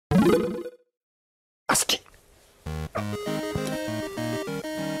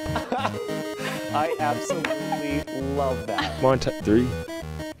I absolutely love that. Come on, 3.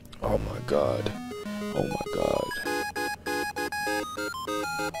 Oh my God. Oh my God.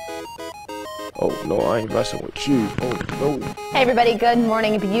 Oh no, I ain't messing with you. Oh no. Hey everybody, good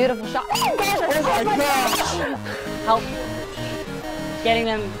morning. Beautiful shot. Oh my gosh! Help getting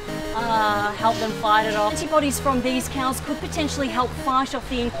them, help them fight it off. Antibodies from these cows could potentially help fight off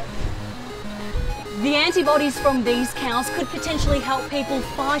the antibodies from these cows could potentially help people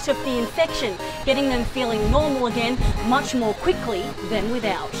fight off the infection, getting them feeling normal again much more quickly than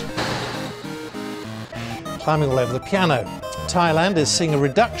without. Climbing all over the piano. Thailand is seeing a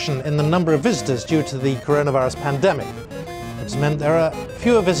reduction in the number of visitors due to the coronavirus pandemic. It's meant there are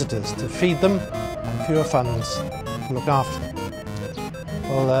fewer visitors to feed them and fewer funds to look after them.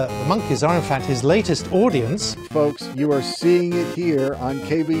 Well, the monkeys are in fact his latest audience. Folks, you are seeing it here on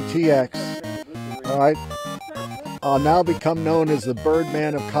KBTX. All right, I'll now become known as the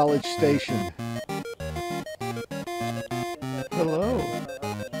Birdman of College Station. Hello,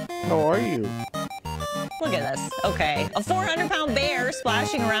 how are you? Look at this. Okay, a 400-pound bear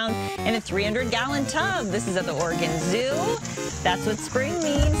splashing around in a 300-gallon tub. This is at the Oregon Zoo. That's what spring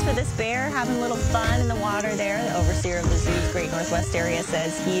means for this bear, having a little fun in the water there. The overseer of the zoo's Great Northwest area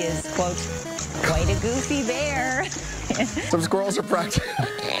says he is, quote, quite a goofy bear. Some squirrels are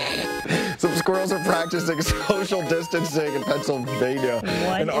practicing social distancing in Pennsylvania.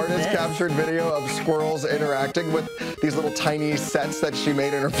 An artist captured video of squirrels interacting with these little tiny sets that she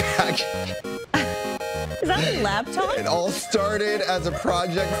made in her package. Is that a laptop? It all started as a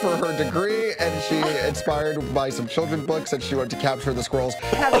project for her degree, and she, inspired by some children's books, and she went to capture the squirrels.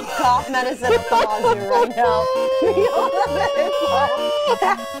 I have a cough medicine at the nausea right now.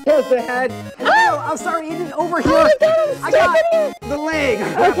 Here's the head. Oh, I'm sorry, you didn't over here. I got the leg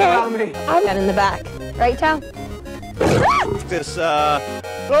around me. I'm in the back. Right, Chow? This,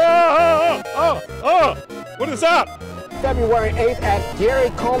 what is that? February 8th at Gary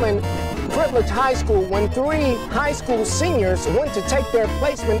Coleman Privilege High School when 3 high school seniors went to take their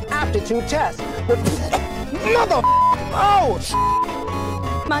placement aptitude test. Mother! Oh!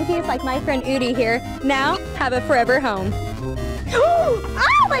 Monkeys like my friend Udi here now have a forever home. Oh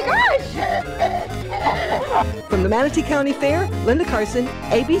my gosh! From the Manatee County Fair, Linda Carson,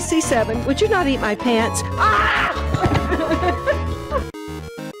 ABC 7. Would you not eat my pants? Ah!